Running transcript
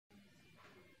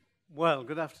Well,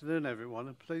 good afternoon, everyone,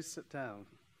 and please sit down.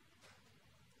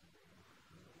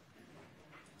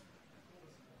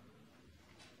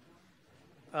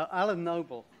 Alan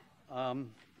Noble,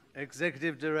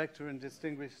 Executive Director and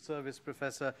Distinguished Service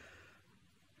Professor,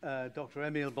 Dr.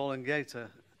 Emil Bollengater,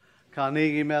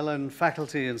 Carnegie Mellon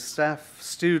faculty and staff,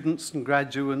 students and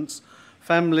graduates,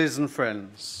 families and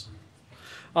friends.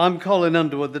 I'm Colin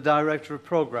Underwood, the Director of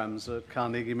Programs at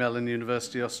Carnegie Mellon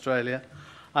University, Australia,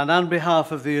 and on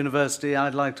behalf of the university,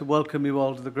 I'd like to welcome you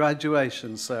all to the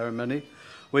graduation ceremony,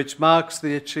 which marks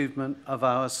the achievement of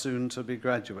our soon-to-be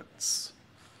graduates.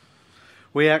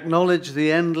 We acknowledge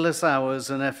the endless hours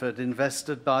and effort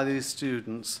invested by these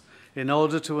students in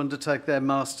order to undertake their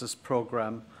master's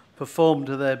program, perform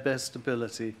to their best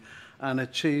ability, and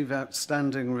achieve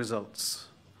outstanding results.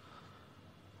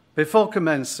 Before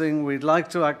commencing, we'd like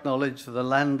to acknowledge that the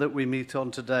land that we meet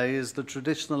on today is the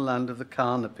traditional land of the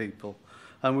Kaurna people,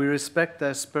 and we respect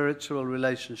their spiritual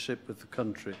relationship with the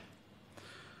country.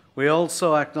 We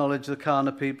also acknowledge the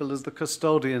Kaurna people as the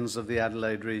custodians of the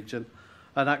Adelaide region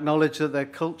and acknowledge that their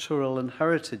cultural and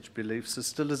heritage beliefs are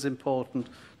still as important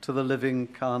to the living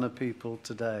Kaurna people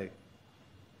today.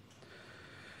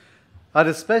 I'd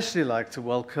especially like to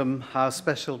welcome our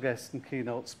special guest and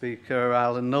keynote speaker,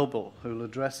 Alan Noble, who will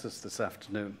address us this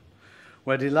afternoon.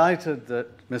 We're delighted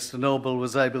that Mr. Noble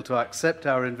was able to accept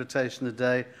our invitation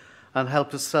today and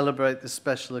help us celebrate this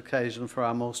special occasion for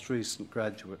our most recent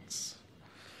graduates.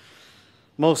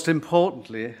 Most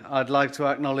importantly, I'd like to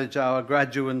acknowledge our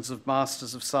graduates of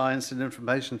Masters of Science in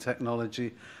Information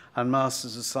Technology and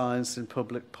Masters of Science in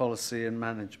Public Policy and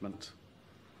Management.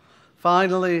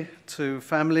 Finally, to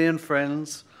family and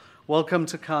friends, welcome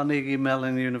to Carnegie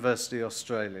Mellon University,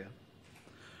 Australia.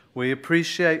 We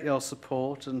appreciate your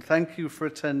support and thank you for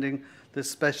attending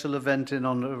this special event in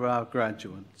honour of our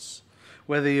graduates.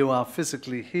 Whether you are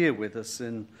physically here with us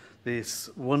in this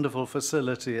wonderful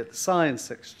facility at the Science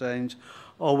Exchange,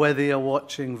 or whether you're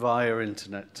watching via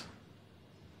internet.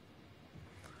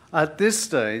 At this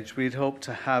stage, we'd hope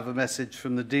to have a message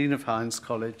from the Dean of Hines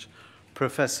College,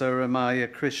 Professor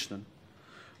Ramaya Krishnan.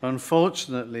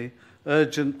 Unfortunately,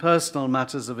 urgent personal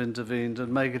matters have intervened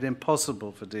and make it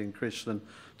impossible for Dean Krishnan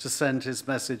to send his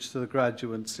message to the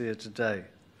graduates here today.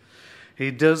 He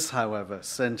does, however,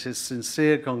 send his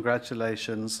sincere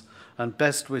congratulations and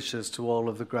best wishes to all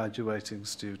of the graduating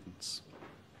students.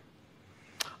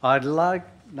 I'd like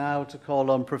now to call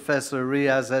on Professor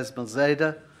Riaz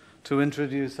Esmalzadeh to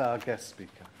introduce our guest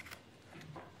speaker.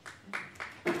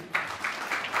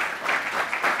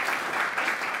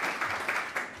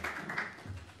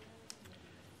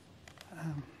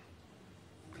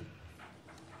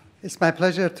 It's my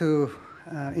pleasure to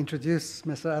introduce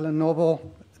Mr. Alan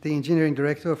Noble, the Engineering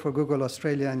Director for Google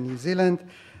Australia and New Zealand.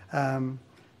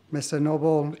 Mr.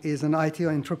 Noble is an IT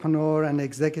entrepreneur and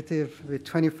executive with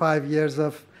 25 years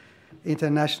of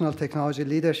international technology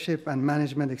leadership and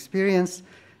management experience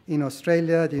in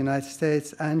Australia, the United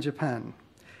States, and Japan.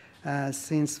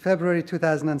 Since February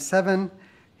 2007,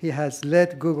 he has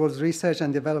led Google's research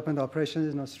and development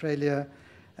operations in Australia,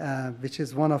 which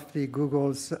is one of the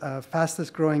Google's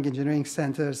fastest growing engineering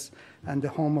centers and the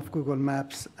home of Google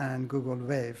Maps and Google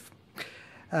Wave.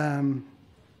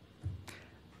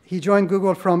 He joined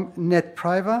Google from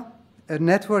NetPriva, a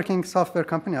networking software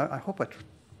company. I hope I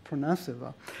pronounced it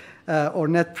well. Or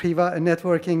NetPriva, a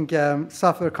networking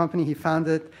software company he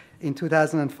founded in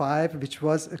 2005, which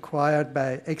was acquired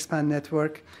by Expand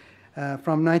Network.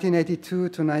 From 1982 to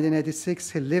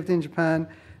 1986, he lived in Japan,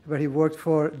 where he worked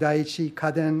for Daiichi,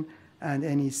 Caden, and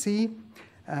NEC.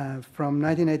 From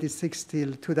 1986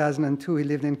 till 2002, he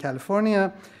lived in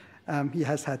California. He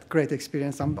has had great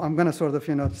experience. I'm going to sort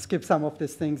of, skip some of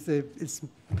these things.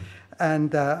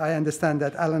 And I understand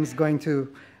that Alan's going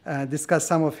to discuss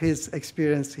some of his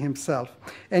experience himself.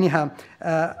 Anyhow,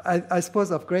 I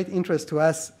suppose of great interest to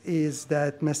us is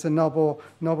that Mr.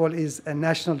 Noble is a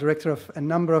national director of a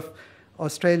number of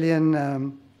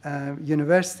Australian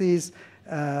universities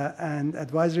and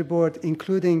advisory board,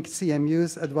 including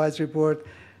CMU's advisory board.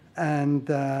 And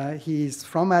he's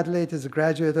from Adelaide, he's a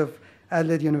graduate of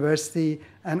Adelaide University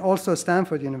and also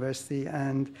Stanford University.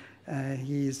 And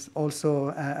he's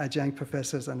also adjunct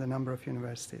professors at a number of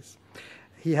universities.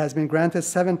 He has been granted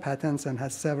 7 patents and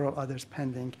has several others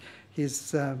pending.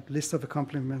 His list of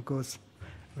accomplishments goes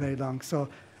very long. So,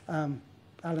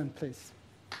 Alan, please.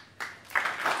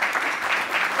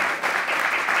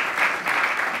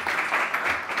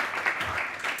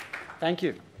 Thank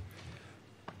you.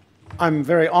 I'm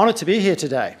very honored to be here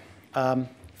today.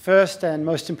 First and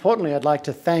most importantly, I'd like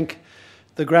to thank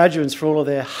the graduates for all of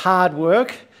their hard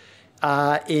work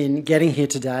in getting here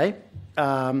today.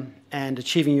 and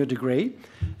achieving your degree.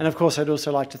 And of course, I'd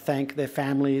also like to thank their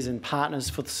families and partners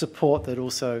for the support that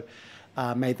also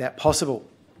made that possible.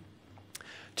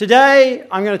 Today,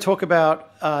 I'm going to talk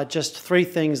about just 3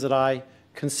 things that I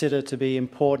consider to be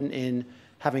important in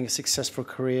having a successful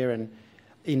career and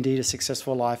indeed a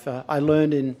successful life. I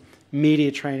learned in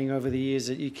media training over the years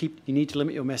that you need to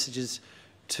limit your messages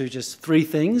to just 3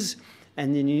 things,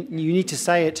 and then you need to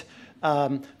say it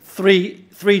three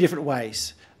different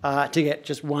ways to get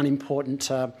just one important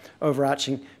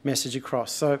overarching message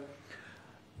across. So,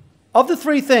 of the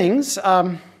 3 things,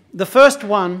 the first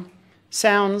one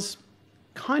sounds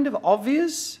kind of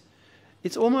obvious.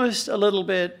 It's almost a little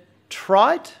bit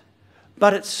trite,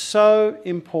 but it's so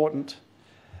important.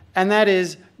 And that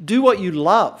is, do what you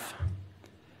love.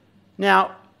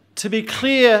 Now, to be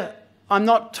clear, I'm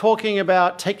not talking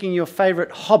about taking your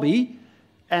favorite hobby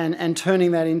and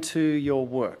turning that into your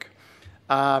work.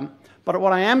 But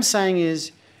what I am saying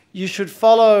is you should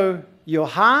follow your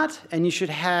heart and you should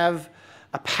have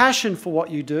a passion for what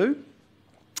you do.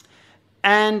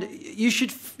 And you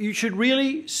should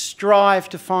really strive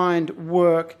to find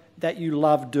work that you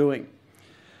love doing.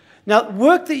 Now,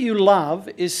 work that you love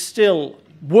is still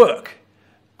work.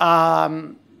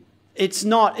 It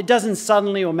doesn't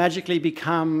suddenly or magically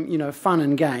become, fun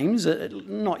and games.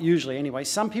 Not usually, anyway.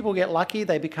 Some people get lucky;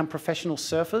 they become professional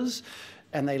surfers,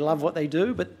 and they love what they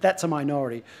do. But that's a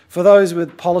minority. For those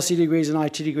with policy degrees and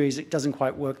IT degrees, it doesn't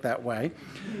quite work that way.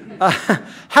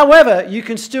 However, you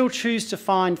can still choose to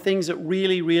find things that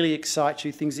really, really excite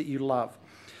you, things that you love.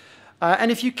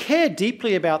 And if you care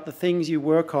deeply about the things you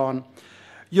work on,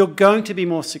 you're going to be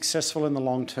more successful in the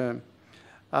long term.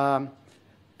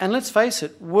 And let's face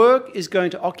it, work is going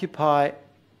to occupy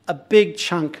a big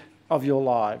chunk of your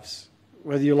lives,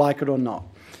 whether you like it or not.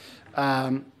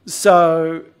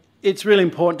 So it's really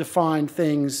important to find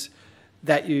things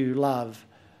that you love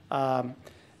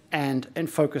and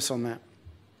focus on that.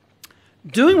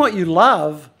 Doing what you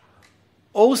love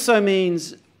also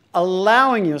means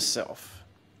allowing yourself,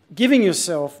 giving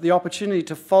yourself the opportunity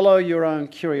to follow your own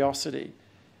curiosity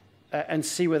and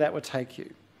see where that would take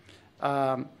you.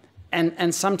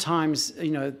 And sometimes,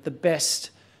 the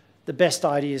best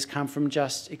ideas come from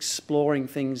just exploring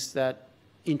things that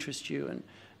interest you and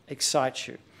excite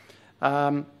you.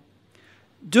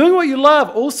 Doing what you love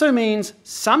also means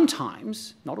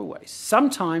sometimes, not always,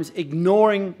 sometimes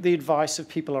ignoring the advice of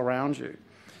people around you.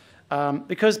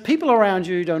 Because people around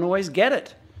you don't always get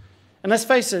it. And let's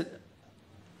face it,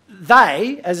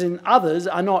 they, as in others,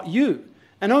 are not you.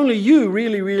 And only you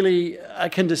really, really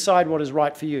can decide what is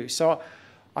right for you. So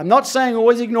I'm not saying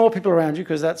always ignore people around you,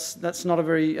 because that's not a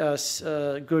very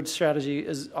good strategy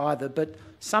either. But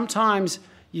sometimes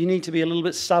you need to be a little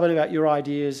bit stubborn about your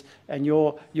ideas and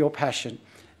your passion,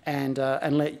 and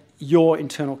let your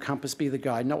internal compass be the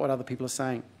guide, not what other people are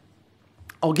saying.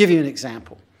 I'll give you an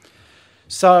example.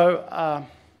 So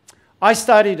I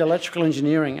studied electrical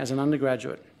engineering as an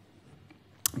undergraduate,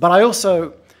 but I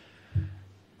also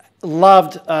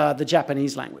loved the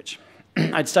Japanese language.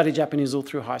 I'd studied Japanese all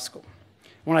through high school.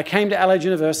 When I came to Adelaide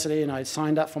University and I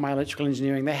signed up for my electrical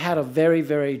engineering, they had a very,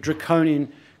 very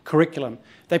draconian curriculum.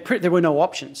 There were no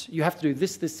options. You have to do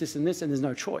this, this, this, and this, and there's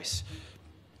no choice.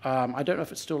 I don't know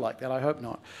if it's still like that. I hope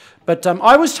not. But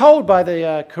I was told by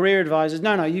the career advisors,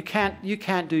 no, you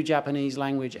can't do Japanese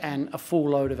language and a full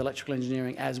load of electrical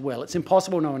engineering as well. It's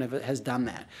impossible. No one ever has done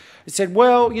that. It said,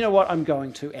 well, you know what? I'm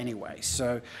going to anyway.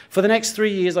 So for the next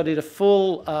 3 years, I did a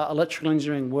full electrical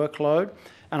engineering workload,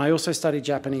 and I also studied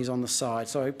Japanese on the side.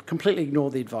 So I completely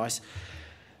ignored the advice.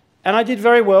 And I did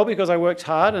very well because I worked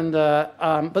hard.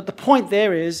 But the point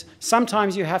there is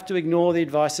sometimes you have to ignore the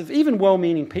advice of even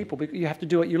well-meaning people because you have to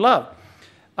do what you love.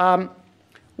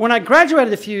 When I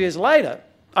graduated a few years later,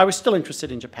 I was still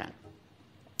interested in Japan.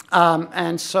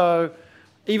 And so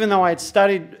even though I had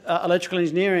studied electrical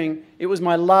engineering, it was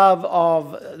my love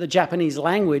of the Japanese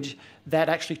language that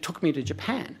actually took me to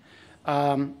Japan.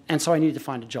 And so I needed to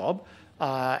find a job.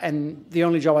 And the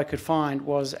only job I could find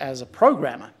was as a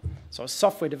programmer. So I was a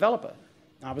software developer.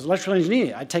 I was an electrical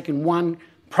engineer. I'd taken one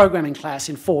programming class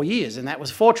in 4 years, and that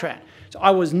was Fortran. So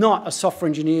I was not a software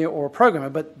engineer or a programmer,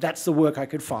 but that's the work I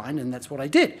could find, and that's what I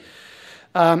did.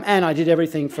 And I did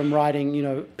everything from writing,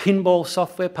 pinball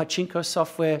software, pachinko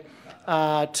software,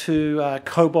 to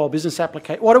COBOL business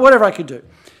application, whatever I could do.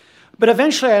 But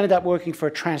eventually I ended up working for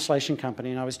a translation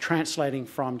company, and I was translating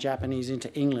from Japanese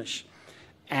into English.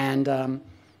 And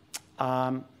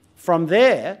from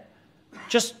there,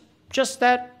 just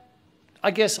that,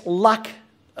 I guess, luck,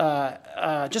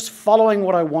 just following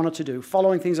what I wanted to do,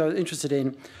 following things I was interested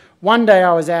in. One day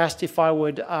I was asked if I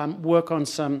would work on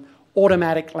some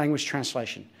automatic language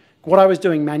translation, what I was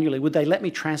doing manually, would they let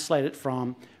me translate it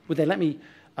from, would they let me,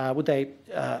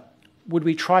 would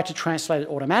we try to translate it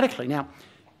automatically? Now,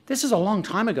 this is a long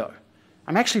time ago.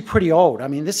 I'm actually pretty old. I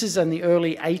mean, this is in the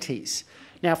early 80s.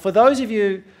 Now, for those of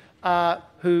you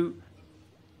who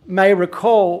may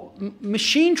recall,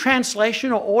 machine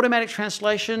translation or automatic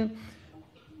translation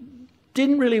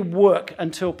didn't really work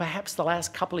until perhaps the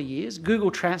last couple of years.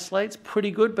 Google Translate's pretty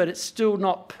good, but it's still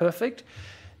not perfect.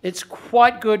 It's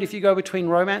quite good if you go between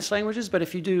Romance languages, but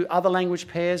if you do other language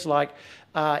pairs like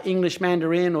English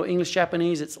Mandarin or English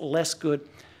Japanese, it's less good.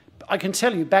 I can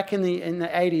tell you, back in the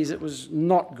 80s, it was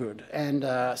not good, and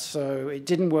so it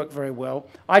didn't work very well.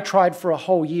 I tried for a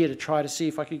whole year to try to see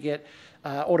if I could get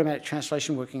automatic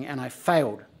translation working, and I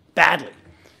failed badly.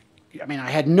 I mean, I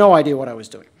had no idea what I was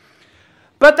doing.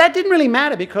 But that didn't really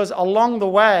matter, because along the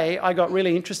way, I got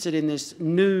really interested in this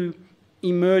new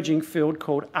emerging field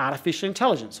called artificial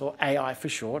intelligence, or AI for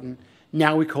short, and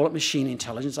now we call it machine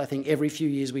intelligence. I think every few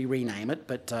years we rename it,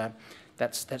 but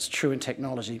that's true in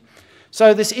technology.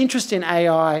 So this interest in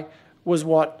AI was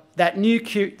what, that new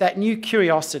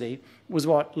curiosity was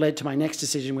what led to my next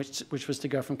decision, which was to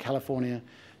go from California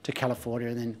to California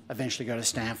and then eventually go to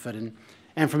Stanford.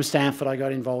 And from Stanford, I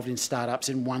got involved in startups,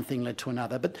 and one thing led to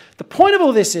another. But the point of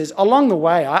all this is, along the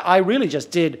way, I really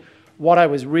just did what I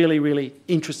was really, really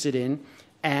interested in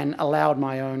and allowed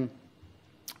my own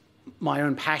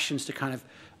passions to kind of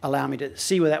allow me to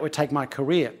see where that would take my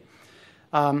career.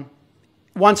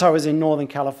 Once I was in Northern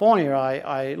California,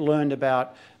 I learned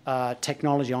about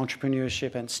technology,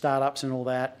 entrepreneurship, and startups and all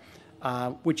that,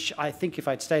 which I think if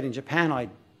I'd stayed in Japan, I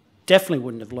definitely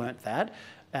wouldn't have learnt that.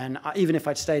 And even if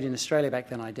I'd stayed in Australia back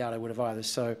then, I doubt I would have either.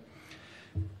 So,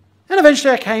 and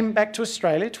eventually I came back to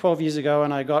Australia 12 years ago,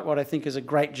 and I got what I think is a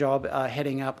great job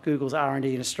heading up Google's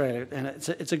R&D in Australia, and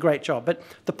it's a great job. But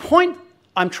the point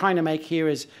I'm trying to make here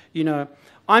is, you know,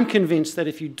 I'm convinced that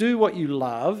if you do what you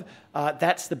love,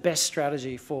 that's the best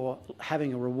strategy for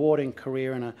having a rewarding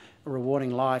career and a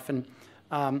rewarding life. And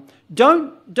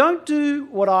don't do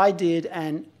what I did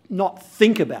and not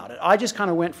think about it. I just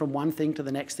kind of went from one thing to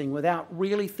the next thing without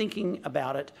really thinking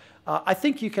about it. I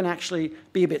think you can actually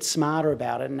be a bit smarter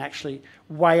about it and actually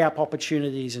weigh up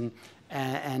opportunities. And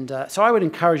so I would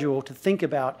encourage you all to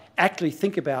actually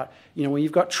think about, you know, when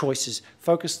you've got choices,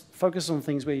 focus on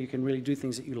things where you can really do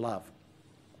things that you love.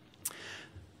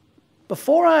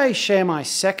 Before I share my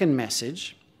second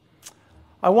message,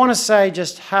 I want to say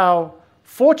just how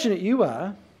fortunate you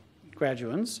are,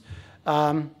 graduates,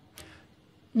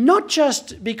 not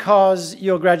just because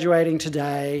you're graduating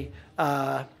today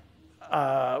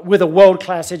with a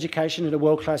world-class education at a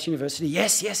world-class university.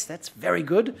 Yes, that's very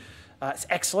good. It's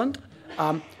excellent.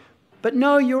 But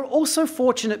no, you're also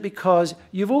fortunate because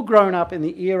you've all grown up in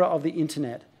the era of the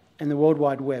internet and the World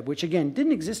Wide Web, which, again,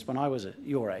 didn't exist when I was at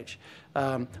your age.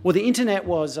 Well, the internet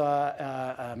was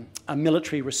a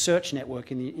military research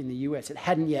network in the US. It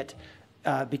hadn't yet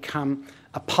become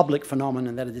a public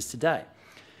phenomenon that it is today.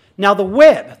 Now, the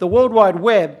web, the World Wide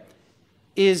Web,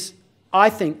 is, I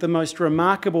think, the most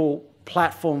remarkable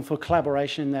platform for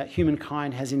collaboration that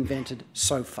humankind has invented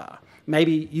so far.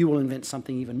 Maybe you will invent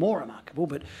something even more remarkable,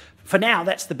 but for now,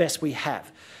 that's the best we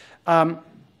have. I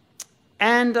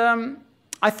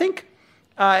think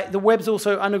the web's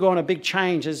also undergone a big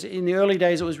change. As in the early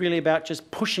days, it was really about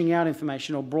just pushing out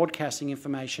information or broadcasting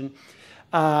information.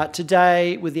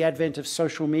 Today, with the advent of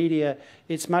social media,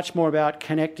 it's much more about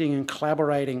connecting and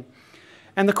collaborating.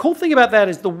 And the cool thing about that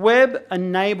is the web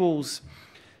enables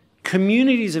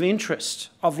communities of interest,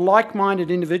 of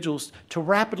like-minded individuals, to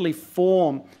rapidly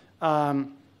form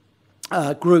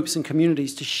groups and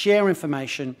communities to share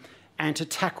information and to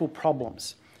tackle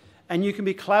problems. And you can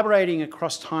be collaborating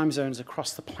across time zones,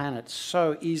 across the planet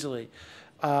so easily.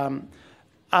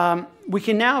 We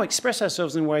can now express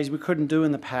ourselves in ways we couldn't do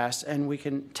in the past, and we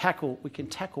can tackle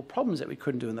problems that we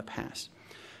couldn't do in the past.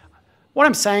 What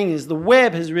I'm saying is the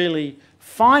web has really,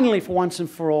 finally, for once and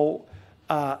for all,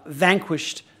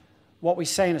 vanquished what we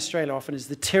say in Australia often is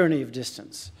the tyranny of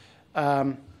distance.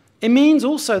 It means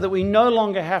also that we no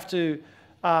longer have to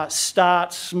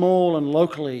start small and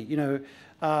locally. You know,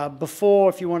 before,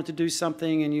 if you wanted to do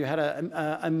something and you had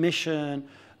a mission,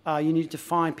 you need to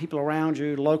find people around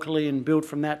you locally and build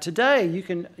from that. Today, you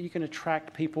can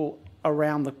attract people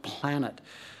around the planet.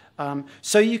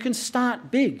 So you can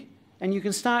start big and you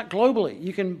can start globally.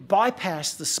 You can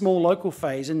bypass the small local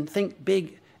phase and think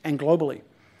big and globally.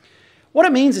 What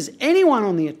it means is anyone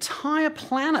on the entire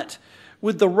planet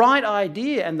with the right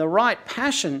idea and the right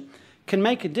passion can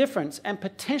make a difference and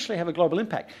potentially have a global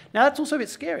impact. Now, that's also a bit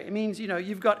scary. It means, you know,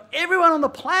 you've got everyone on the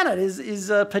planet is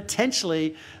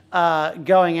potentially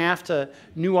going after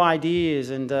new ideas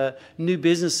and new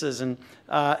businesses, and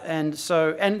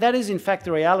that is in fact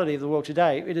the reality of the world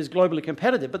today. It is globally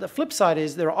competitive, but the flip side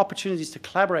is there are opportunities to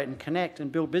collaborate and connect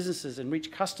and build businesses and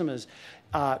reach customers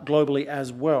globally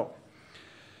as well.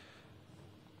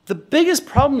 The biggest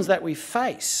problems that we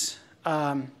face,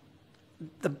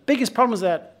 the biggest problems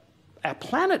that our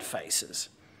planet faces,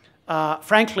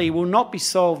 frankly, will not be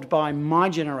solved by my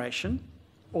generation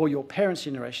or your parents'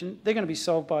 generation. They're going to be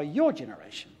solved by your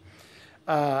generation.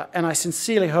 And I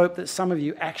sincerely hope that some of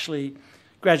you actually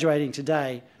graduating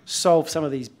today solve some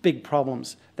of these big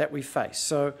problems that we face.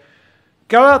 So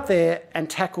go out there and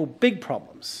tackle big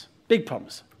problems, big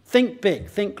problems. Think big,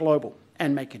 think global,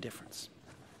 and make a difference.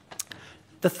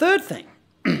 The third thing,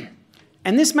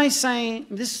 and this may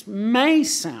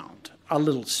sound a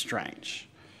little strange,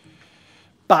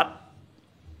 but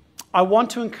I want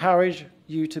to encourage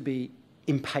you to be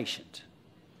impatient.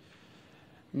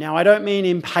 Now, I don't mean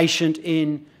impatient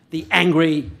in the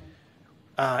angry,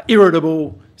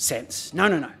 irritable sense. No,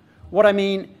 no, no. What I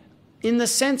mean in the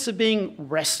sense of being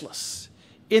restless,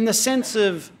 in the sense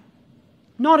of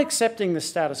not accepting the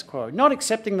status quo, not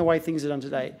accepting the way things are done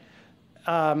today.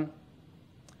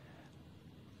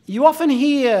 You often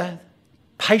hear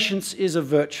patience is a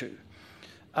virtue,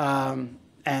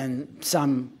 and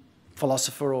some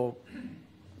philosopher or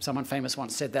someone famous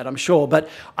once said that, I'm sure, but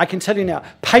I can tell you now,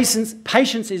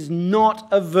 patience is not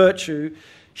a virtue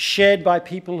shared by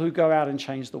people who go out and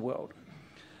change the world,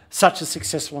 such as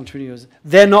successful entrepreneurs.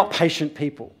 They're not patient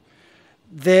people.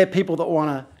 They're people that want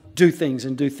to do things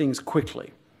and do things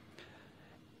quickly.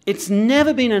 It's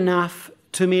never been enough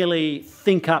to merely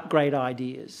think up great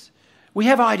ideas. We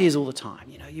have ideas all the time.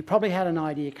 You know, you probably had an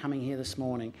idea coming here this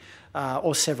morning,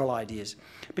 or several ideas.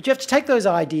 But you have to take those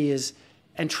ideas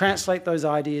and translate those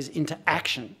ideas into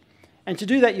action. And to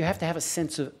do that, you have to have a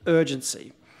sense of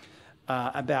urgency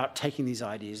about taking these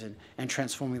ideas and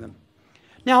transforming them.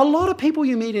 Now, a lot of people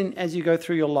you meet as you go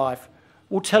through your life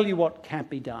will tell you what can't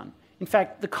be done. In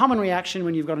fact, the common reaction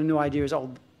when you've got a new idea is,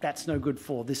 oh, that's no good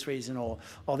for this reason, or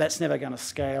that's never going to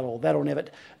scale, or that'll never...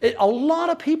 A lot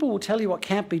of people will tell you what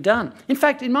can't be done. In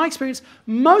fact, in my experience,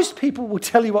 most people will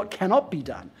tell you what cannot be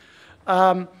done.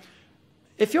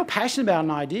 If you're passionate about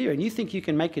an idea and you think you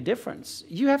can make a difference,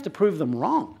 you have to prove them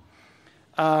wrong.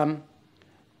 And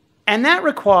that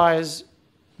requires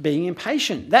being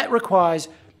impatient. That requires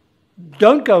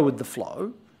don't go with the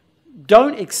flow,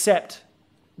 don't accept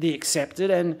the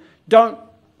accepted, and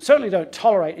certainly don't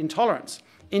tolerate intolerance.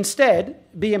 Instead,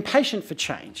 be impatient for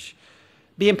change,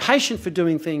 be impatient for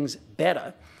doing things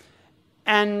better,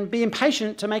 and be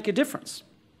impatient to make a difference.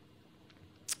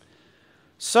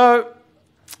 So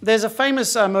there's a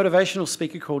famous motivational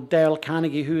speaker called Dale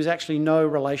Carnegie, who is actually no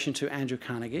relation to Andrew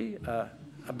Carnegie,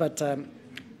 but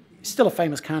still a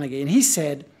famous Carnegie. And he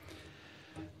said,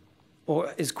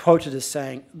 or is quoted as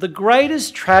saying, "The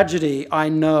greatest tragedy I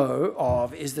know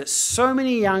of is that so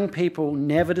many young people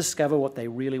never discover what they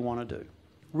really want to do.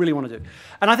 Really want to do."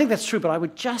 And I think that's true, but I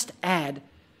would just add,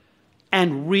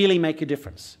 and really make a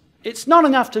difference. It's not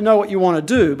enough to know what you want to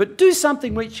do, but do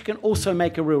something which can also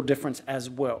make a real difference as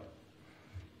well.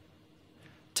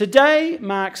 Today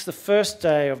marks the first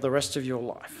day of the rest of your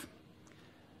life.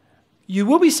 You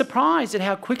will be surprised at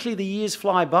how quickly the years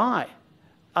fly by.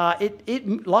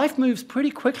 Life moves pretty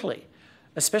quickly,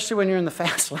 especially when you're in the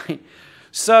fast lane.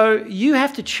 So you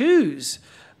have to choose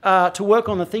to work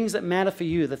on the things that matter for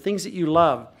you, the things that you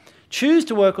love. Choose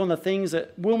to work on the things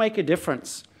that will make a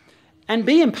difference. And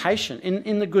be impatient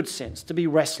in the good sense, to be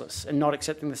restless and not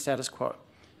accepting the status quo.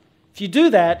 If you do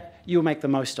that, you'll make the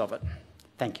most of it.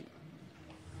 Thank you.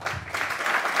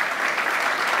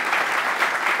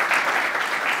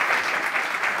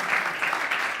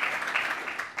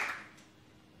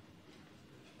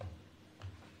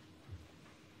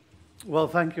 Well,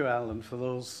 thank you, Alan, for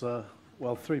those,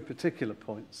 three particular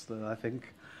points that I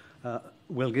think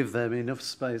will give them enough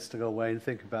space to go away and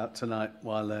think about tonight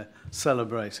while they're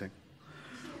celebrating.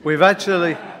 We've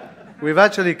actually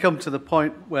come to the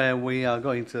point where we are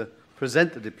going to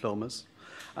present the diplomas,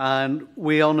 and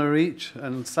we honour each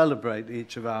and celebrate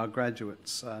each of our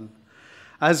graduates. And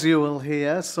as you will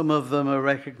hear, some of them are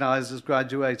recognised as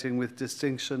graduating with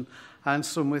distinction and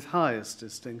some with highest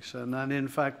distinction. And in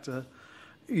fact,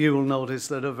 you will notice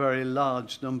that a very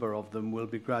large number of them will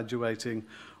be graduating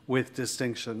with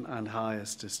distinction and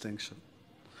highest distinction.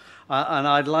 And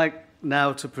I'd like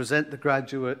now to present the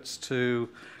graduates to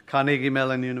Carnegie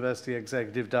Mellon University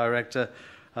Executive Director,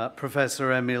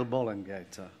 Professor Emil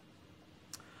Bollengater.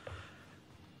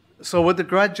 So would the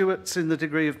graduates in the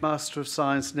degree of Master of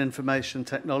Science in Information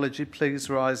Technology please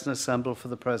rise and assemble for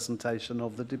the presentation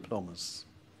of the diplomas.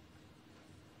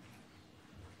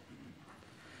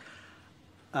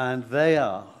 And they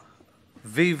are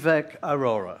Vivek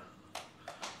Arora,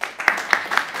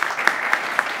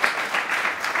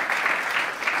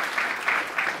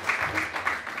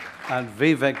 and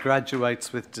Vivek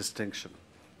graduates with distinction.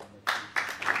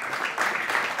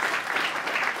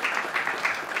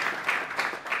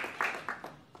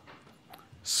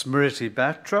 Smriti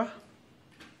Batra,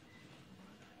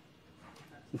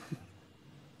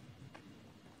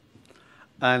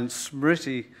 and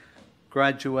Smriti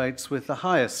graduates with the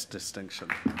highest distinction.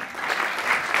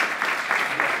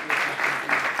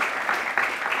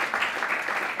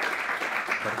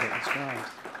 Gotta get this right.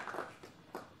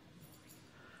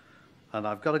 And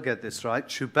I've got to get this right,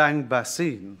 Shubhang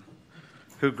Basin,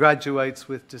 who graduates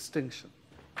with distinction.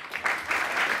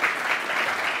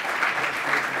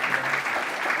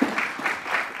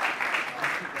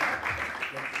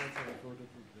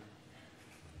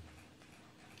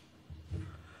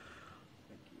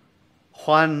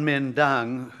 Huan Min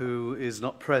Dang, who is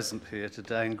not present here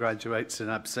today and graduates in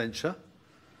absentia.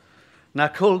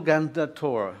 Nakul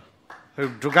Gandatora, who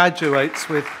graduates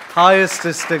with highest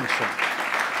distinction.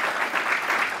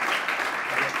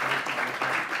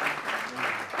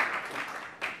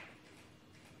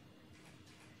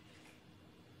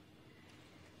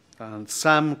 And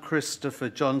Sam Christopher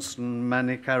Johnson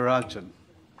Manikarajan.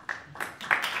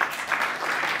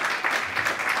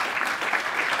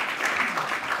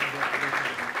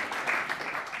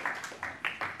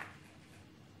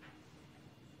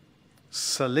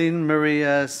 Celine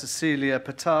Maria Cecilia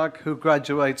Patag, who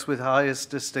graduates with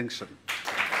highest distinction.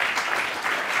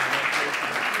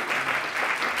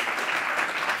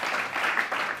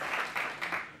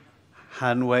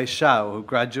 Han Wei Shao, who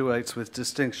graduates with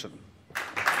distinction.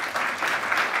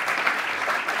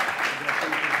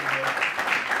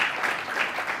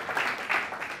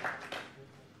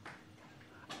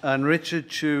 And Richard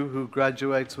Chu, who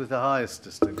graduates with the highest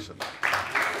distinction.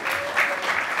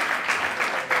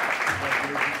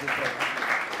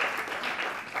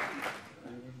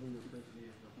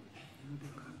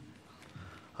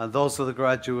 And those are the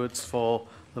graduates for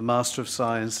the Master of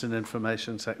Science in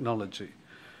Information Technology.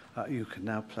 You can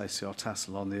now place your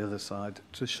tassel on the other side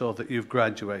to show that you've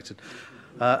graduated.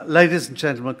 Ladies and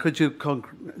gentlemen, could you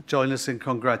join us in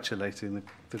congratulating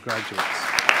the graduates?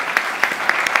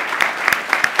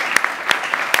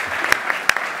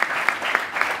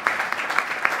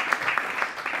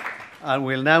 And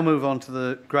we'll now move on to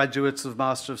the graduates of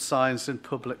Master of Science in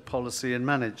Public Policy and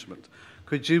Management.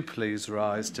 Could you please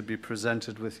rise to be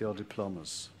presented with your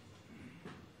diplomas?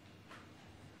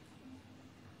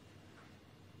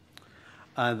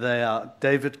 And they are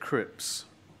David Cripps,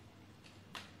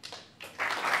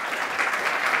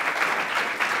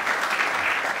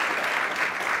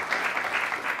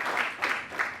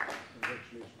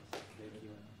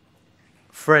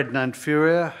 Fred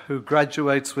Nanfuria, who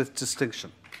graduates with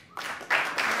distinction.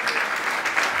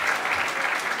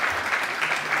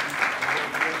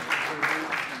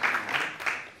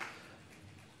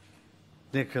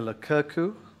 Nicola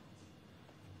Kirku.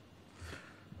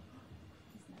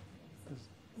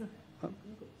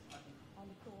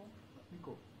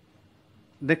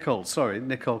 Nicole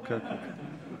Kirku.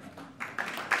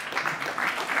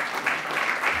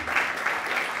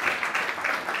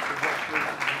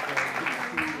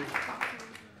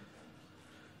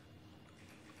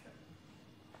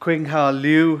 Qingha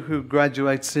Liu, who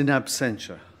graduates in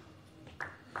absentia.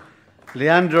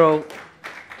 Leandro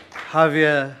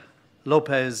Javier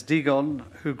Lopez Digon,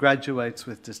 who graduates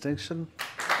with distinction.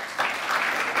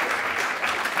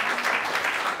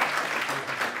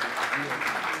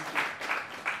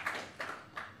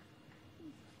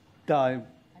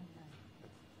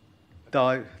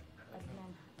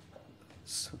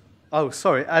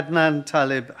 Adnan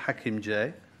Talib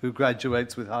Hakimjee, who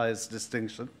graduates with highest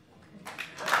distinction.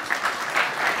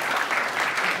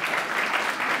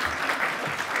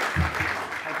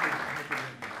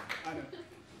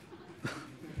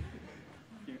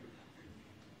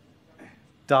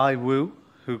 Dai Wu,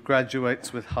 who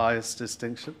graduates with highest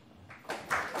distinction.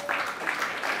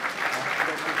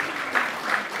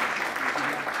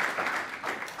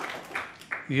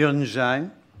 Yun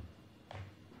Zhang.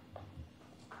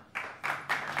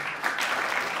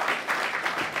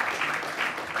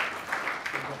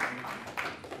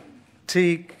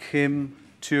 T. Kim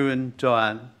Tuan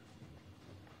Doan.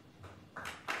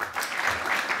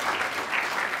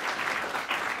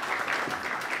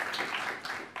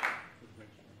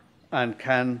 And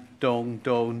Can Dong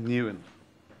Do Nguyen.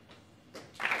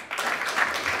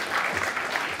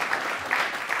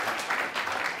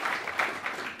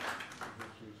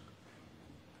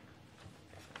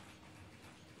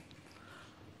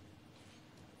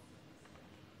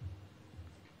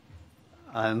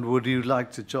 And would you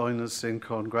like to join us in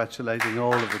congratulating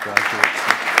all of the graduates?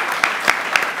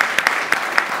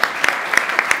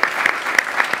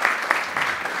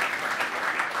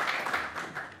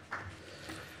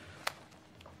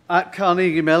 At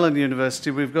Carnegie Mellon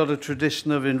University, we've got a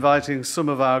tradition of inviting some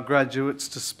of our graduates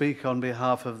to speak on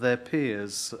behalf of their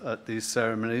peers at these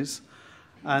ceremonies.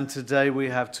 And today we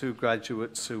have two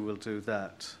graduates who will do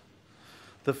that.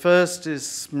 The first is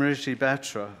Smriti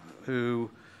Batra, who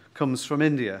comes from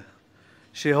India.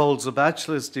 She holds a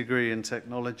bachelor's degree in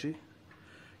technology.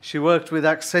 She worked with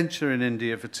Accenture in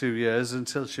India for 2 years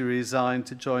until she resigned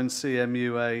to join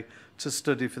CMU-A to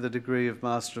study for the degree of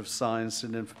Master of Science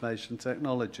in Information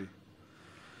Technology.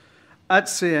 At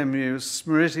CMU,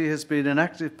 Smriti has been an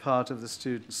active part of the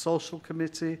Student Social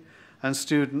Committee and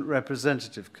Student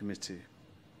Representative Committee.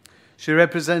 She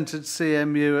represented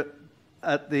CMU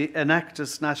at the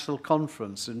Enactus National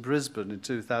Conference in Brisbane in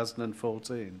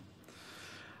 2014.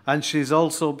 And she's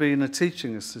also been a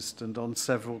teaching assistant on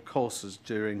several courses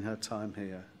during her time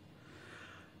here.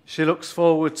 She looks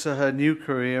forward to her new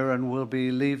career and will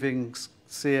be leaving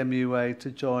CMU-A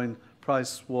to join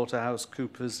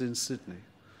PricewaterhouseCoopers in Sydney.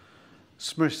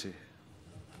 Smriti.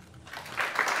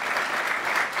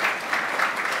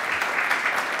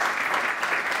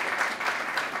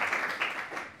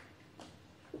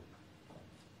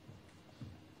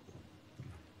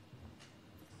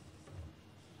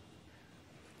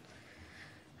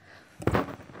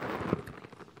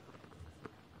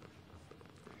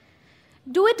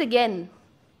 Do it again,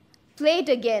 play it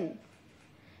again,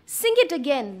 sing it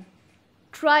again,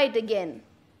 try it again,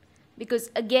 because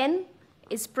again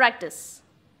is practice,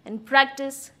 and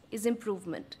practice is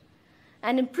improvement,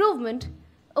 and improvement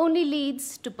only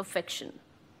leads to perfection.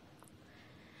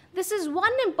 This is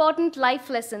one important life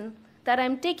lesson that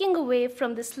I'm taking away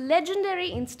from this legendary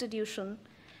institution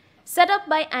set up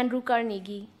by Andrew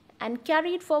Carnegie and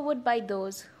carried forward by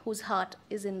those whose heart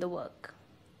is in the work.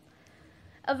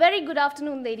 A very good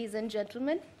afternoon, ladies and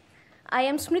gentlemen. I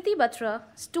am Smriti Batra,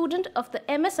 student of the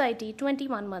MSIT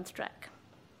 21-month track.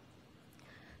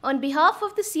 On behalf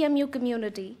of the CMU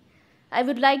community, I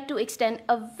would like to extend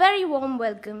a very warm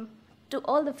welcome to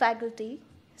all the faculty,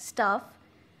 staff,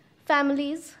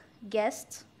 families,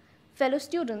 guests, fellow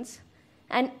students,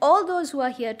 and all those who are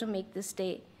here to make this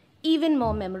day even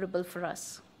more memorable for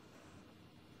us.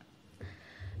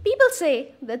 People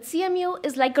say that CMU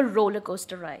is like a roller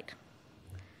coaster ride.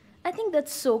 I think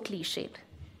that's so cliched.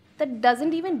 That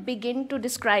doesn't even begin to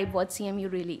describe what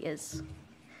CMU really is.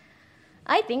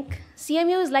 I think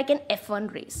CMU is like an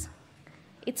F1 race.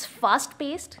 It's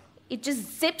fast-paced, it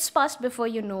just zips past before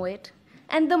you know it,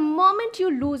 and the moment you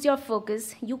lose your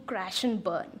focus, you crash and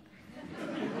burn.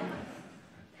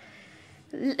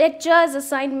 Lectures,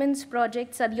 assignments,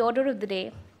 projects are the order of the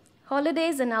day.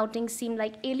 Holidays and outings seem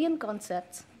like alien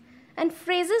concepts, and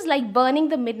phrases like burning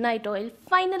the midnight oil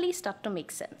finally start to make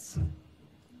sense.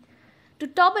 To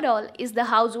top it all is the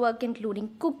housework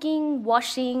including cooking,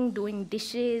 washing, doing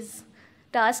dishes,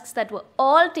 tasks that were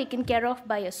all taken care of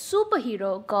by a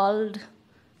superhero called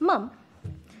Mum,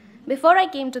 before I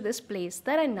came to this place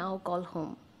that I now call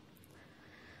home.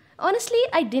 Honestly,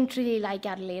 I didn't really like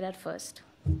Adelaide at first.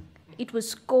 It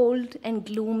was cold and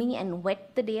gloomy and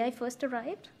wet the day I first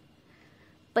arrived.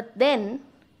 But then,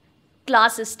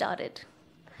 classes started.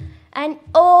 And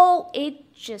oh,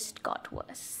 it just got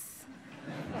worse.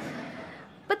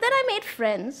 But then I made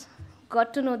friends,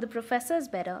 got to know the professors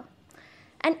better,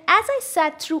 and as I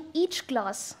sat through each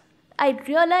class, I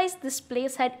realized this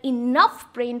place had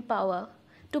enough brain power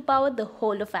to power the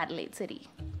whole of Adelaide City.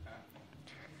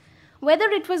 Whether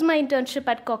it was my internship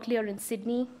at Cochlear in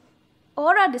Sydney,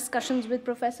 or our discussions with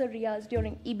Professor Riaz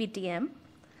during EBTM,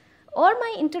 or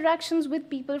my interactions with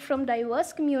people from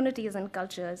diverse communities and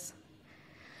cultures,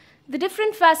 the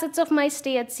different facets of my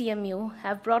stay at CMU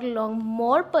have brought along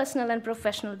more personal and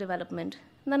professional development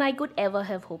than I could ever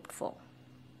have hoped for.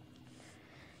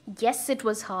 Yes, it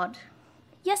was hard.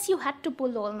 Yes, you had to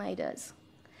pull all-nighters.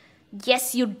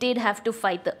 Yes, you did have to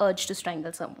fight the urge to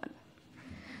strangle someone.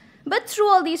 But through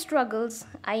all these struggles,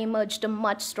 I emerged a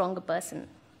much stronger person.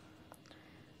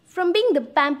 From being the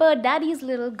pampered daddy's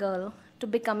little girl to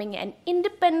becoming an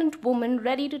independent woman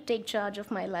ready to take charge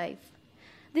of my life,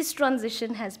 this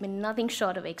transition has been nothing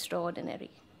short of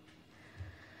extraordinary.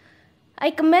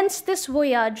 I commenced this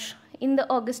voyage in the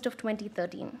August of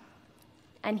 2013,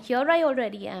 and here I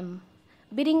already am,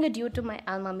 bidding adieu to my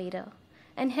alma mater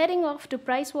and heading off to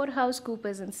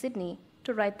PricewaterhouseCoopers in Sydney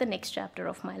to write the next chapter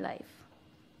of my life.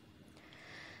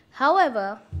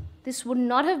 However, this would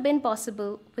not have been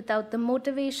possible without the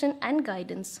motivation and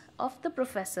guidance of the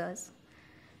professors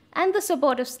and the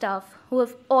supportive staff who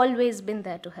have always been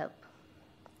there to help.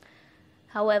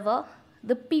 However,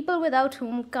 the people without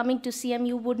whom coming to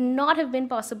CMU would not have been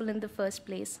possible in the first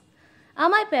place are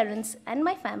my parents and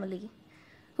my family,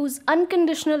 whose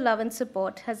unconditional love and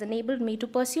support has enabled me to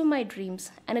pursue my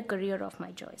dreams and a career of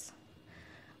my choice.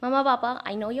 Mama, Papa,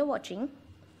 I know you're watching.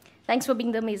 Thanks for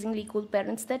being the amazingly cool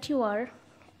parents that you are.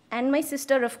 And my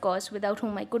sister, of course, without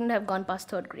whom I couldn't have gone past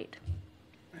 3rd grade.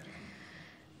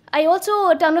 I also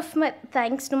owe a ton of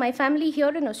thanks to my family here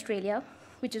in Australia,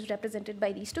 which is represented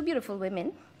by these 2 beautiful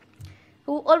women,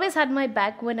 who always had my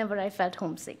back whenever I felt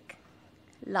homesick.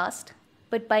 Last,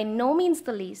 but by no means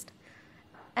the least,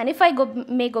 and if I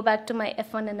may go back to my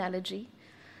F1 analogy,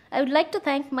 I would like to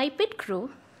thank my pit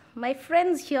crew, my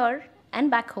friends here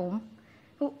and back home,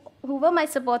 who were my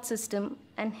support system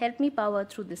and helped me power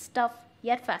through this tough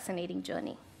yet fascinating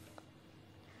journey.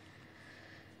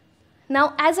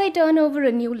 Now, as I turn over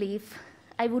a new leaf,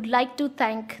 I would like to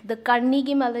thank the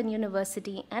Carnegie Mellon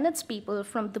University and its people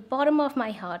from the bottom of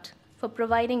my heart for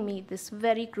providing me this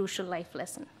very crucial life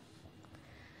lesson.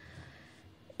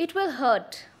 It will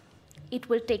hurt. It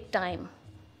will take time.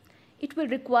 It will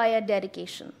require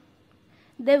dedication.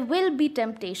 There will be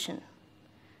temptation,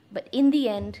 but in the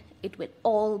end, it will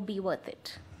all be worth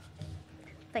it.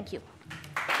 Thank you.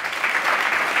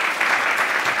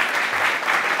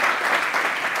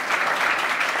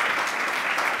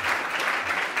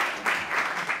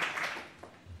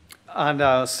 And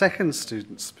our second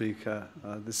student speaker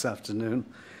this afternoon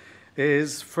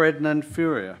is Ferdinand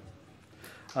Furia.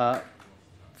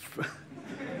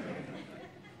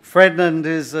 Ferdinand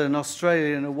is an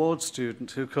Australian award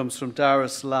student who comes from Dar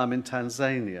es Salaam in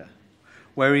Tanzania,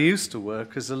 where he used to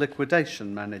work as a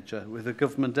liquidation manager with a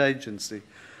government agency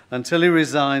until he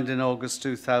resigned in August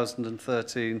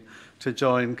 2013 to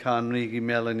join Carnegie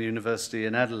Mellon University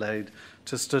in Adelaide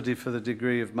to study for the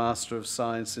degree of Master of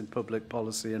Science in Public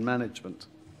Policy and Management.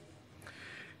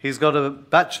 He's got a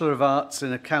Bachelor of Arts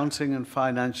in Accounting and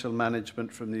Financial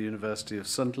Management from the University of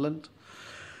Sunderland.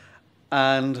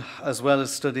 And as well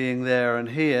as studying there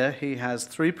and here, he has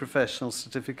 3 professional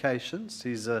certifications.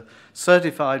 He's a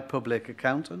certified public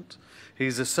accountant.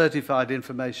 He's a certified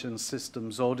information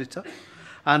systems auditor.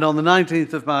 And on the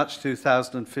 19th of March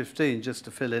 2015, just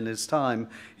to fill in his time,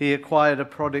 he acquired a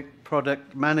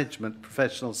product management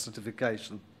professional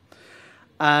certification.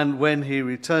 And when he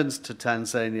returns to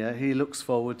Tanzania, he looks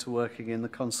forward to working in the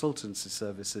consultancy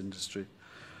service industry.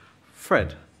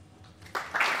 Fred.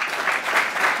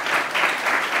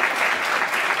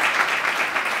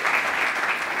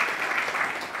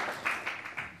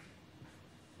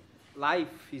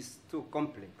 Life is too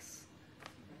complex,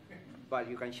 but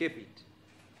you can shape it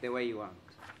the way you want.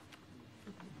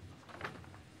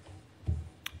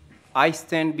 I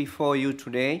stand before you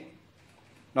today,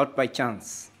 not by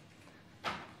chance.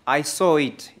 I saw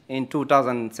it in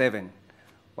 2007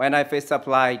 when I first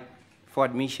applied for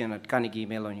admission at Carnegie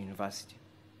Mellon University.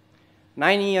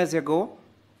 9 years ago,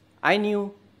 I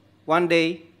knew one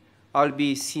day I'll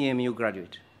be a CMU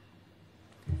graduate.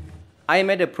 I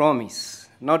made a promise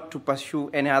not to pursue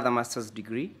any other master's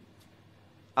degree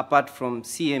apart from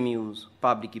CMU's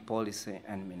public policy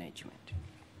and management.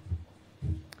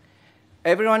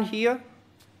 Everyone here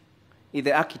is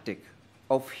the architect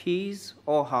of his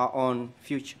or her own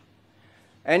future.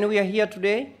 And we are here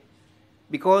today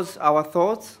because our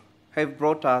thoughts have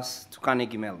brought us to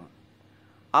Carnegie Mellon.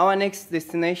 Our next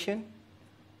destination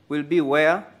will be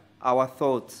where our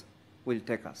thoughts will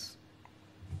take us.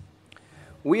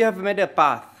 We have made a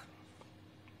path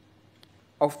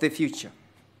of the future.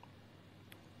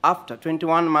 After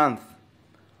 21 months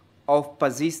of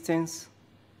persistence,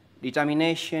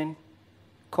 determination,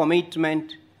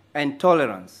 commitment, and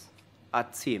tolerance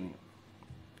at CMU.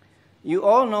 You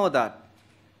all know that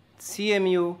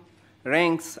CMU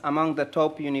ranks among the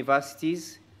top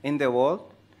universities in the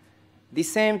world, the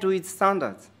same to its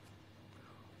standards.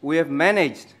 We have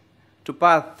managed to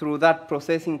pass through that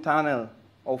processing tunnel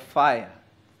of fire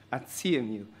at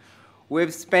CMU. We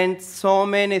have spent so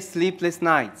many sleepless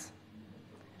nights.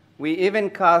 We even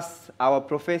cursed our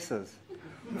professors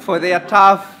for their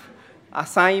tough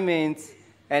assignments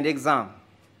and exams.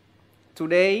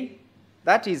 Today,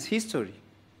 that is history.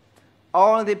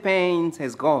 All the pain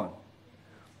has gone.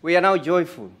 We are now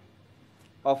joyful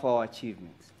of our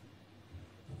achievements.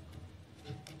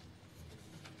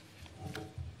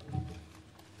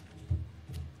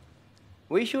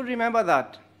 We should remember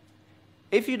that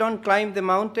if you don't climb the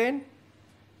mountain,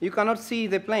 you cannot see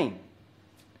the plain.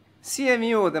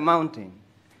 CMU, the mountain.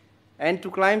 And to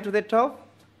climb to the top,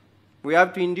 we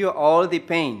have to endure all the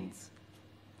pains.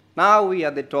 Now we are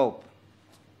at the top.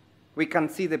 We can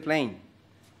see the plain.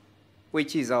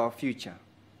 which is our future.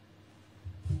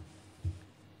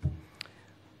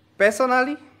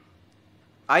 Personally,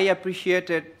 I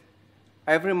appreciated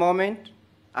every moment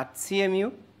at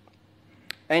CMU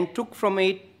and took from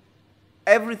it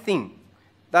everything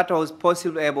that I was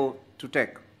possibly able to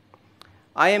take.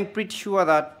 I am pretty sure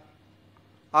that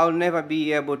I'll never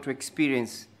be able to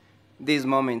experience these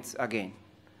moments again.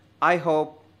 I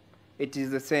hope it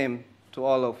is the same to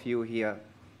all of you here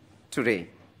today.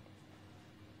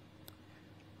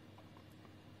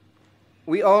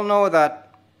 We all know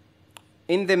that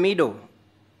in the middle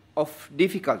of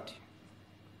difficulty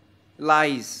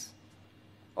lies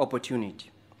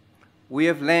opportunity. We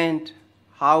have learned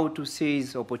how to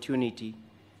seize opportunity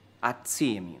at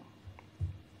CMU.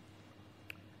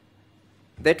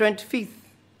 The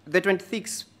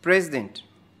 26th President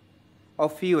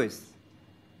of US,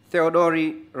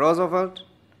 Theodore Roosevelt,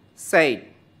 said,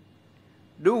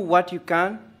 "Do what you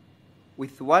can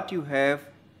with what you have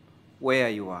where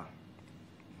you are."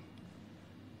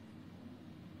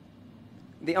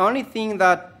 The only thing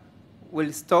that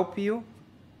will stop you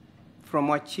from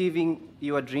achieving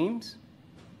your dreams,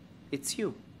 it's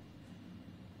you.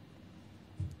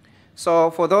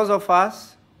 So for those of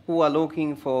us who are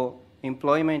looking for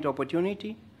employment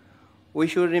opportunity, we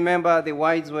should remember the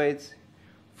wise words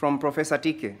from Professor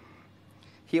Tike.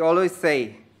 He always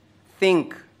say,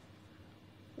 think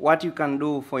what you can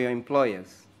do for your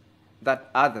employers that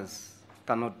others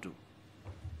cannot do.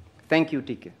 Thank you,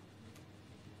 Tike.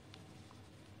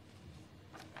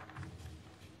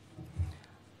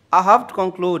 I have to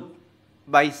conclude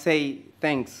by saying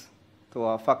thanks to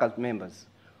our faculty members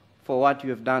for what you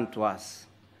have done to us.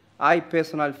 I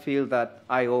personally feel that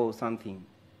I owe something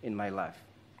in my life.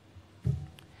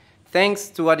 Thanks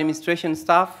to administration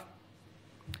staff,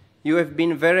 you have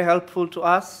been very helpful to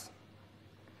us.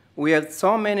 We had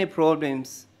so many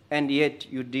problems, and yet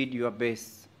you did your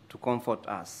best to comfort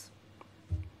us.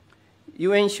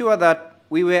 You ensure that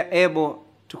we were able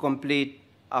to complete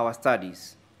our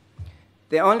studies.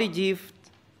 The only gift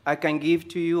I can give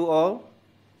to you all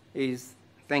is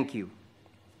thank you.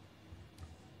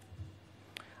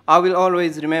 I will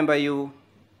always remember you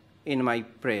in my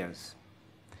prayers.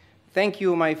 Thank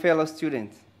you, my fellow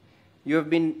students. You have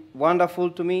been wonderful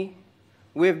to me.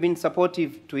 We have been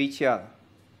supportive to each other.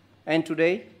 And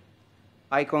today,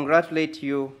 I congratulate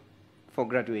you for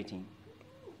graduating.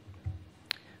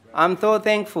 I'm so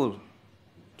thankful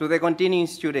to the continuing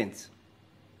students.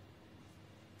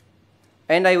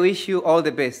 And I wish you all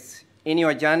the best in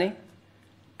your journey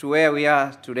to where we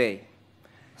are today.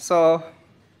 So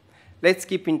let's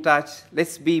keep in touch,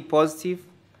 let's be positive,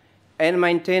 and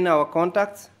maintain our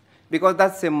contacts, because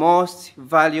that's the most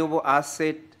valuable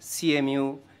asset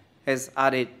CMU has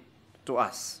added to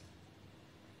us.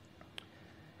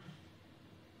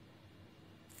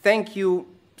 Thank you,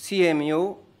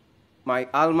 CMU, my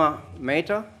alma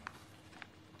mater.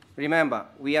 Remember,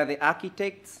 we are the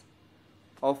architects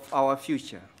of our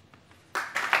future.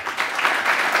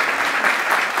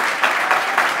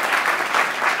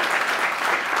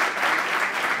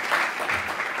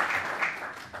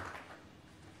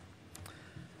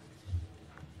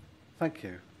 Thank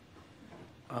you.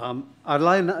 I'd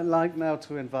like now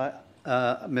to invite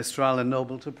Mr. Alan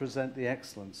Noble to present the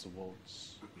Excellence Awards.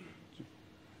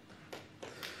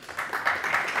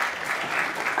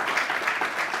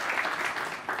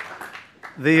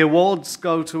 The awards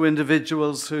go to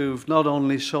individuals who've not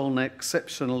only shown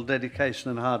exceptional dedication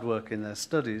and hard work in their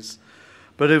studies,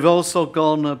 but who've also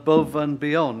gone above and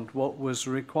beyond what was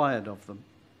required of them.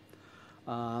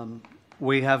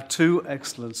 We have 2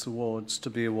 Excellence Awards to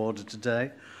be awarded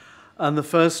today, and the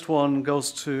first one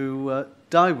goes to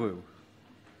Daiwu,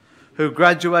 who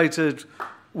graduated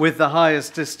with the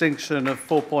highest distinction of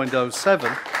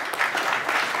 4.07.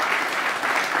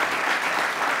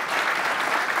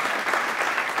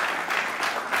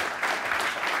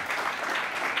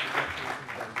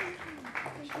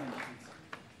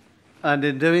 And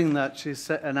in doing that, she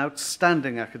set an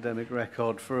outstanding academic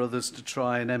record for others to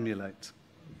try and emulate.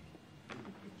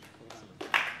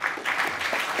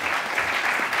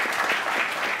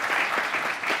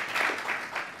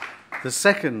 The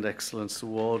second Excellence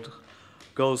Award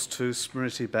goes to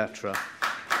Smriti Batra,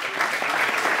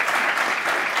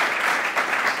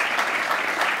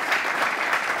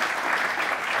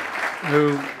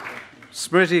 who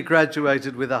Smriti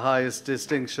graduated with the highest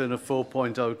distinction of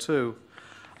 4.02,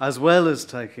 as well as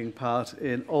taking part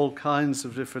in all kinds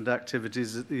of different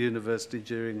activities at the university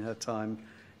during her time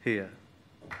here.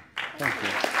 Thank you.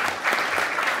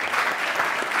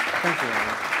 Thank you,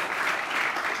 Alan.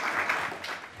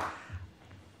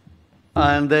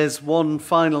 And there's one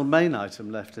final main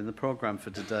item left in the programme for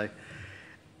today.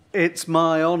 It's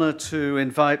my honor to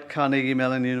invite Carnegie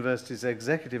Mellon University's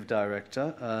Executive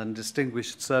Director and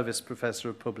Distinguished Service Professor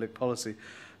of Public Policy,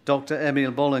 Dr.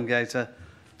 Emil Bollengater,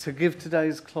 to give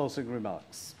today's closing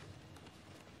remarks.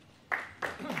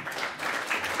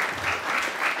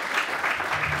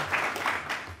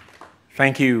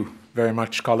 Thank you very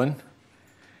much, Colin.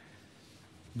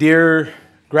 Dear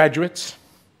graduates,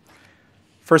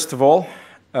 first of all,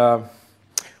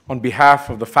 on behalf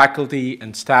of the faculty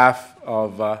and staff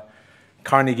of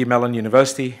Carnegie Mellon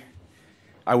University,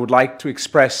 I would like to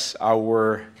express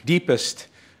our deepest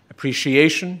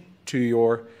appreciation to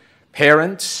your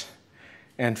parents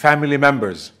and family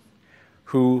members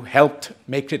who helped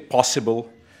make it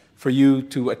possible for you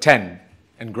to attend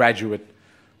and graduate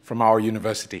from our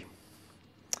university.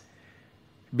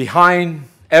 Behind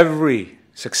every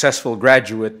successful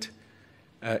graduate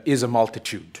is a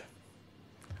multitude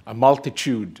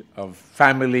of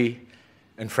family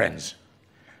and friends.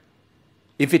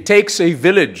 If it takes a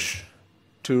village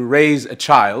to raise a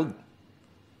child,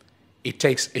 it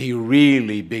takes a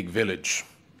really big village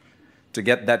to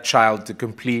get that child to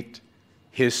complete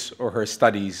his or her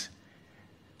studies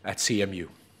at CMU.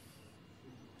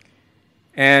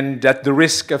 And at the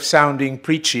risk of sounding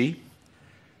preachy,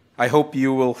 I hope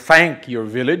you will thank your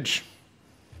village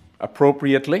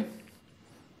appropriately,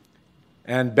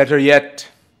 and better yet,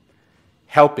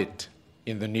 help it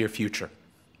in the near future.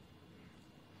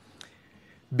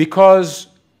 Because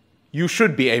you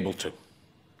should be able to.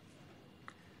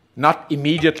 Not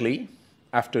immediately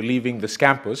after leaving this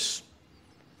campus,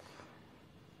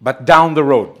 but down the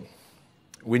road,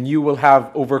 when you will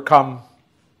have overcome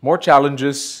more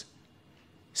challenges,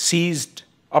 seized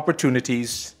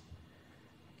opportunities,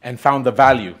 and found the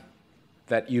value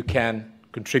that you can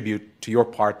contribute to your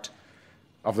part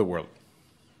of the world.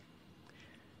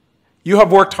 You have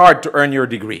worked hard to earn your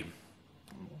degree.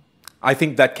 I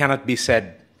think that cannot be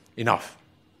said enough.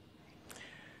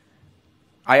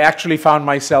 I actually found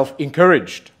myself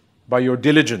encouraged by your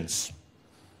diligence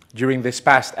during this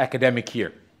past academic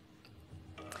year.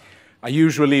 I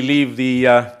usually leave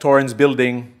the Torrens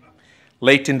building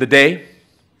late in the day,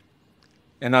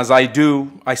 and as I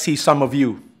do, I see some of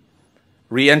you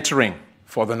re-entering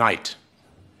for the night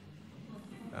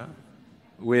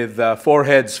with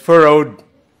foreheads furrowed,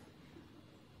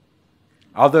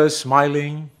 others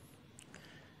smiling,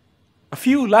 a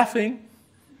few laughing,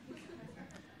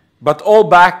 but all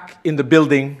back in the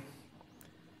building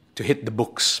to hit the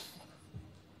books.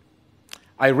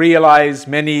 I realize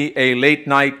many a late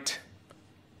night,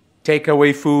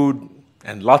 takeaway food,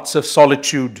 and lots of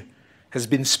solitude has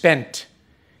been spent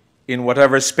in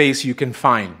whatever space you can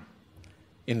find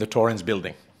in the Torrens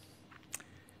building.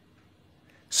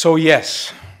 So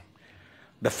yes,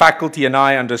 the faculty and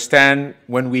I understand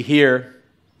when we hear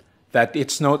that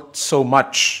it's not so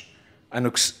much an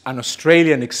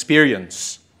Australian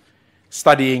experience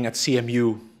studying at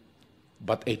CMU,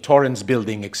 but a Torrens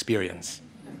building experience.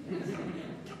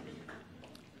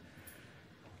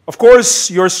 Of course,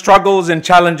 your struggles and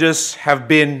challenges have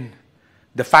been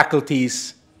the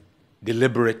faculty's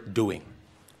deliberate doing.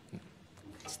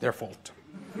 It's their fault.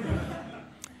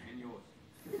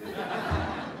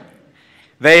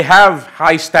 They have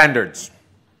high standards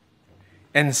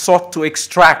and sought to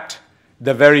extract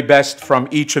the very best from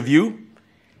each of you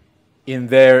in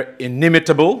their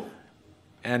inimitable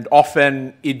and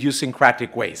often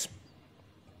idiosyncratic ways.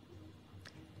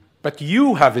 But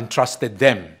you have entrusted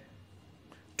them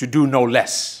to do no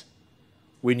less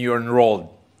when you're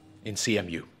enrolled in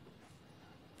CMU.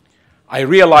 I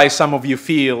realize some of you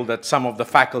feel that some of the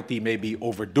faculty may be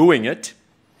overdoing it,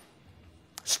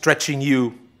 stretching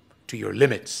you to your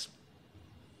limits.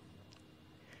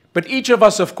 But each of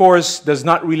us, of course, does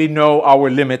not really know our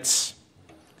limits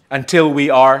until we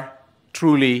are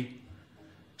truly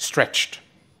stretched.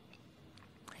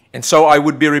 And so I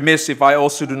would be remiss if I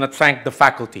also do not thank the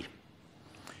faculty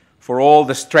for all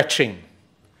the stretching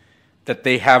that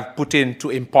they have put in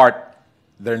to impart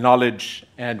their knowledge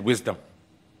and wisdom.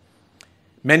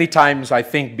 Many times, I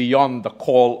think, beyond the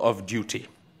call of duty.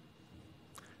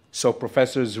 So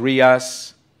Professors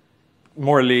Rias,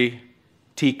 Morley,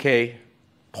 TK,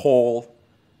 Paul,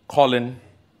 Colin,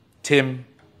 Tim,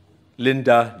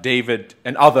 Linda, David,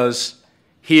 and others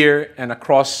here and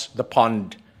across the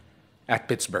pond at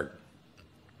Pittsburgh.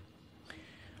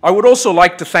 I would also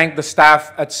like to thank the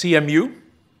staff at CMU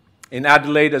in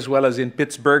Adelaide as well as in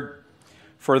Pittsburgh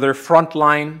for their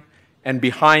frontline and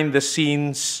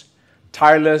behind-the-scenes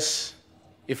tireless,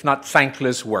 if not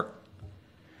thankless, work.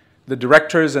 The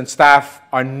directors and staff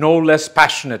are no less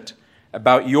passionate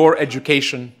about your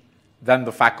education than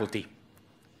the faculty.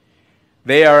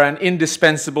 They are an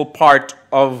indispensable part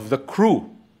of the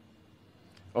crew,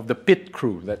 of the pit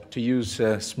crew, that, to use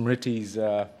Smriti's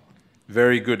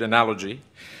very good analogy,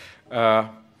 that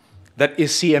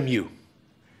is CMU,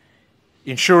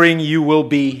 ensuring you will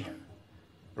be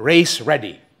race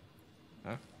ready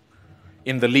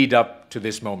in the lead up to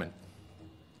this moment.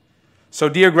 So,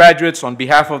 dear graduates, on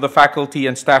behalf of the faculty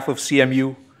and staff of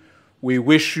CMU, we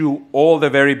wish you all the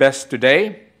very best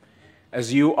today,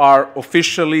 as you are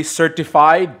officially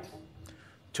certified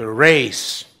to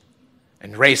race,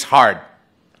 and race hard.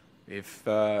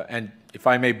 And if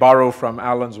I may borrow from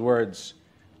Alan's words,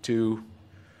 to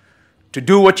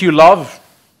do what you love,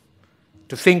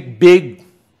 to think big,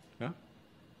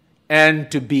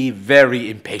 and to be very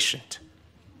impatient.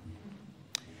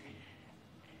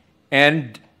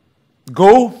 And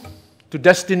go to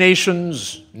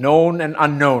destinations known and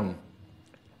unknown.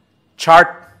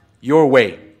 Chart your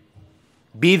way.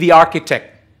 Be the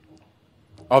architect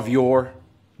of your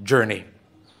journey.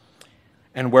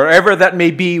 And wherever that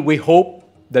may be, we hope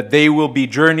that they will be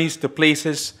journeys to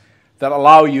places that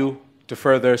allow you to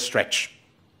further stretch.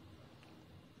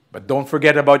 But don't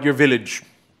forget about your village.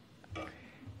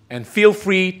 And feel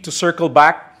free to circle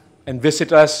back and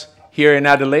visit us here in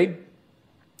Adelaide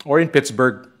or in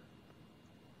Pittsburgh.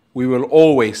 We will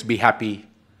always be happy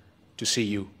to see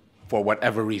you for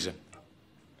whatever reason.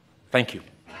 Thank you.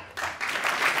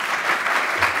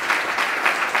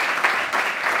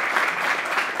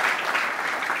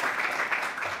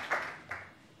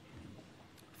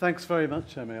 Thanks very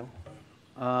much, Emil.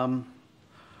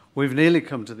 We've nearly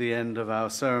come to the end of our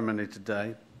ceremony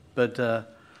today, but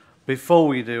before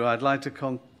we do, I'd like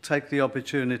to take the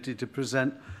opportunity to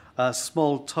present a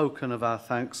small token of our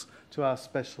thanks to our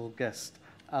special guest,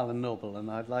 Alan Noble, and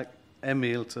I'd like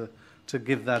Emil to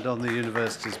give that on the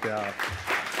university's behalf.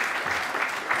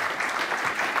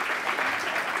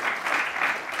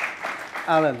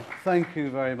 Alan, thank you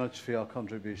very much for your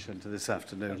contribution to this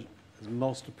afternoon. It's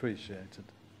most appreciated.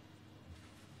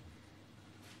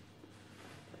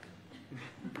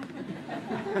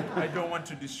 I don't want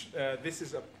to. This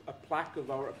is a plaque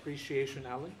of our appreciation,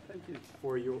 Alan. Thank you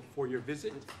for your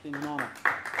visit. It's been an honor.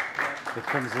 It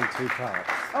comes in 2 parts.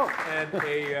 Oh, And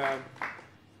a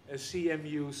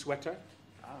CMU sweater.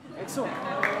 excellent.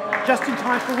 Just in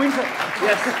time for winter.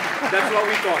 Yes, that's what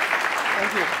we thought.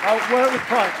 Thank you. I'll wear it with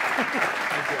pride.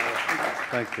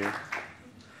 Thank you.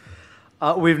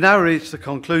 We've now reached the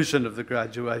conclusion of the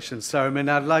graduation ceremony.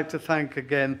 I'd like to thank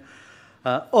again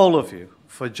all of you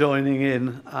for joining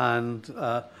in and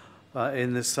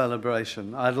in this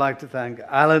celebration. I'd like to thank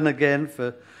Alan again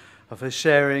for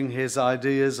sharing his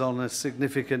ideas on a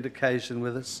significant occasion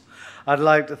with us. I'd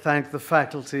like to thank the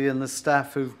faculty and the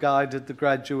staff who've guided the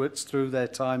graduates through their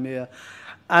time here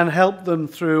and helped them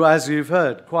through, as you've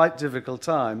heard, quite difficult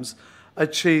times,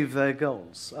 achieve their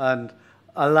goals and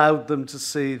allowed them to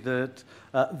see that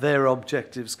their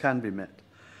objectives can be met.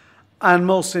 And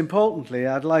most importantly,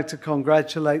 I'd like to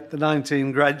congratulate the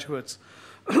 19 graduates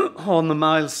on the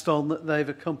milestone that they've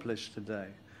accomplished today.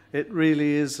 It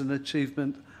really is an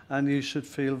achievement, and you should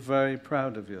feel very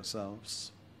proud of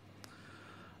yourselves.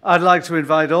 I'd like to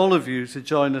invite all of you to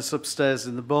join us upstairs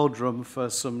in the boardroom for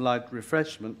some light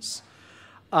refreshments.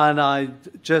 And I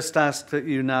just ask that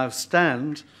you now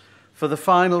stand for the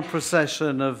final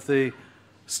procession of the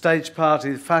stage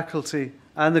party, the faculty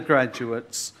and the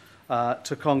graduates,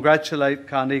 to congratulate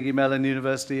Carnegie Mellon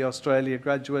University Australia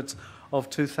graduates of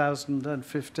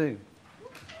 2015.